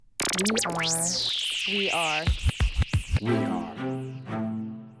We are. We are.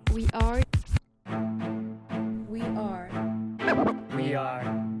 We are. We are. We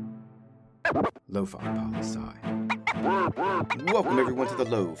are. Lo-Fi Poli-Sci. Welcome everyone to the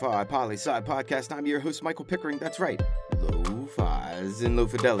Lo-Fi Poli-Sci podcast. I'm your host, Michael Pickering. That's right. Lo-Fi is in low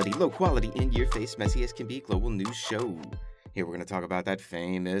fidelity, low quality, in your face, messy as can be global news show. Here we're going to talk about that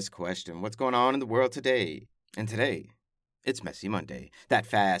famous question, what's going on in the world today? And today, it's Messy Monday. That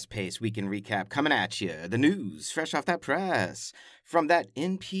fast-paced weekend recap coming at you. The news, fresh off that press. From that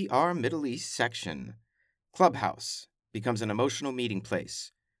NPR Middle East section. Clubhouse becomes an emotional meeting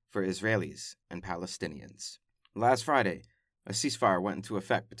place for Israelis and Palestinians. Last Friday, a ceasefire went into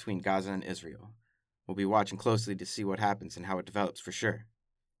effect between Gaza and Israel. We'll be watching closely to see what happens and how it develops for sure.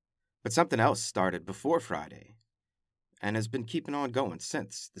 But something else started before Friday and has been keeping on going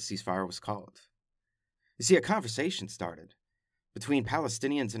since the ceasefire was called. You see, a conversation started between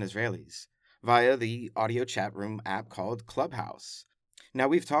Palestinians and Israelis via the audio chat room app called Clubhouse. Now,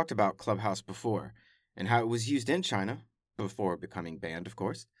 we've talked about Clubhouse before and how it was used in China, before becoming banned, of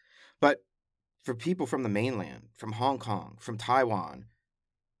course. But for people from the mainland, from Hong Kong, from Taiwan,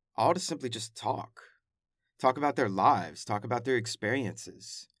 all to simply just talk about their lives, talk about their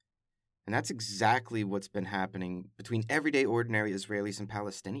experiences. And that's exactly what's been happening between everyday ordinary Israelis and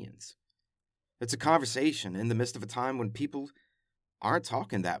Palestinians. It's a conversation in the midst of a time when people aren't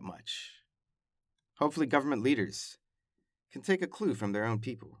talking that much. Hopefully government leaders can take a clue from their own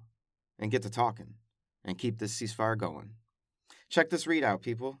people and get to talking and keep this ceasefire going. Check this read out,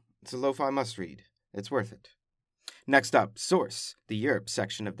 people. It's a lo-fi must-read. It's worth it. Next up, Source, the Europe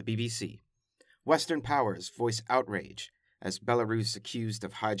section of the BBC. Western powers voice outrage as Belarus accused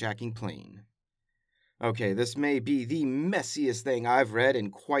of hijacking plane. Okay, this may be the messiest thing I've read in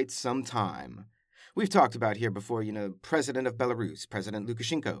quite some time. We've talked about here before, President of Belarus, President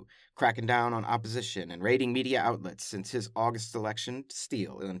Lukashenko, cracking down on opposition and raiding media outlets since his August election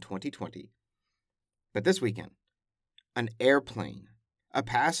steal in 2020. But this weekend, an airplane, a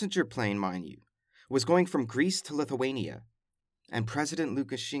passenger plane, mind you, was going from Greece to Lithuania, and President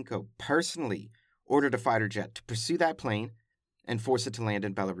Lukashenko personally ordered a fighter jet to pursue that plane and force it to land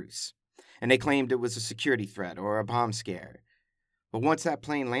in Belarus. And they claimed it was a security threat or a bomb scare. But once that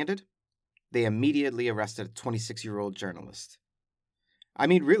plane landed, they immediately arrested a 26-year-old journalist. I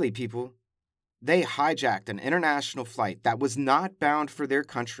mean, really, people, they hijacked an international flight that was not bound for their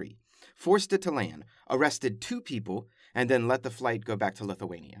country, forced it to land, arrested 2 people, and then let the flight go back to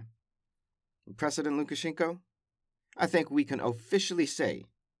Lithuania. President Lukashenko, I think we can officially say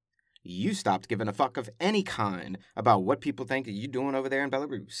you stopped giving a fuck of any kind about what people think you're doing over there in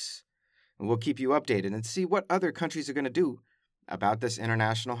Belarus. And we'll keep you updated and see what other countries are going to do about this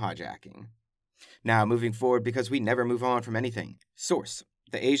international hijacking. Now, moving forward, because we never move on from anything. Source,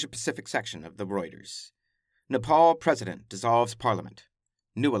 the Asia-Pacific section of the Reuters. Nepal president dissolves parliament.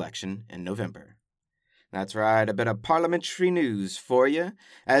 New election in November. That's right, a bit of parliamentary news for you,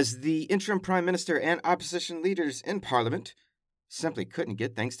 as the interim prime minister and opposition leaders in parliament simply couldn't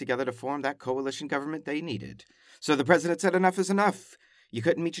get things together to form that coalition government they needed. So the president said enough is enough. You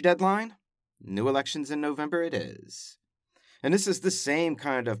couldn't meet your deadline? New elections in November it is. And this is the same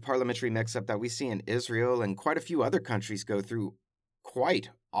kind of parliamentary mix-up that we see in Israel and quite a few other countries go through quite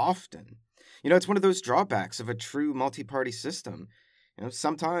often. It's one of those drawbacks of a true multi-party system.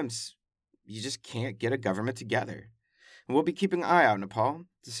 Sometimes you just can't get a government together. And we'll be keeping an eye out, Nepal,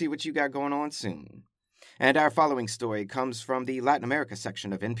 to see what you got going on soon. And our following story comes from the Latin America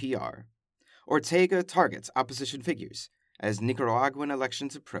section of NPR. Ortega targets opposition figures as Nicaraguan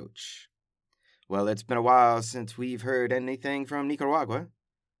elections approach. Well, it's been a while since we've heard anything from Nicaragua.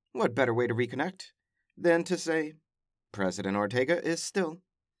 What better way to reconnect than to say President Ortega is still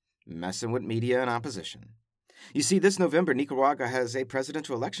messing with media and opposition. You see, this November, Nicaragua has a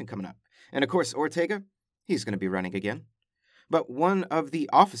presidential election coming up. And of course, Ortega, he's going to be running again. But one of the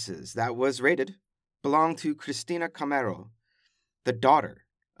offices that was raided belonged to Cristina Camero, the daughter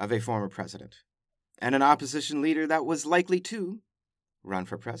of a former president, and an opposition leader that was likely to run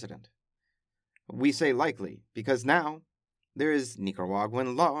for president. We say likely because now there is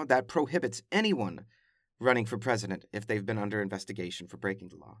Nicaraguan law that prohibits anyone running for president if they've been under investigation for breaking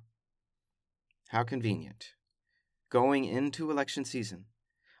the law. How convenient. Going into election season,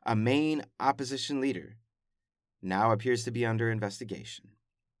 a main opposition leader now appears to be under investigation.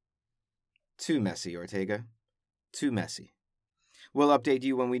 Too messy, Ortega. Too messy. We'll update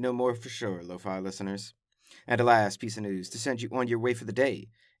you when we know more for sure, Lo-Fi listeners. And a last piece of news to send you on your way for the day.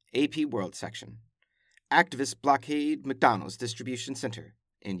 AP World section. Activists blockade McDonald's distribution center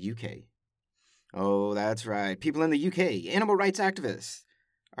in UK. Oh, that's right. People in the UK, animal rights activists,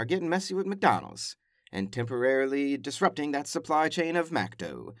 are getting messy with McDonald's and temporarily disrupting that supply chain of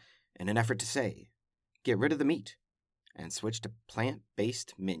McDo in an effort to say, get rid of the meat and switch to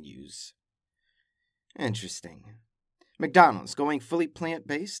plant-based menus. Interesting. McDonald's going fully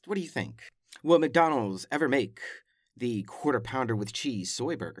plant-based? What do you think? Will McDonald's ever make the quarter pounder with cheese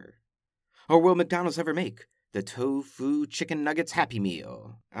soy burger? Or will McDonald's ever make the tofu chicken nuggets Happy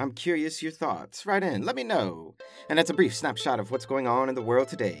Meal? I'm curious your thoughts. Write in, let me know. And that's a brief snapshot of what's going on in the world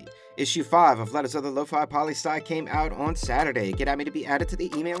today. Issue 5 of Letters of the Lo-Fi Poli-Sci came out on Saturday. Get at me to be added to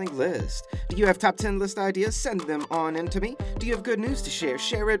the emailing list. Do you have top 10 list ideas? Send them on in to me. Do you have good news to share?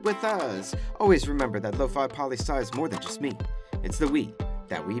 Share it with us. Always remember that Lo-Fi Poli-Sci is more than just me. It's the we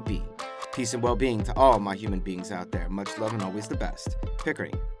that we be. Peace and well-being to all my human beings out there. Much love and always the best.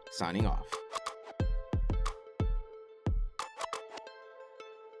 Pickering, signing off.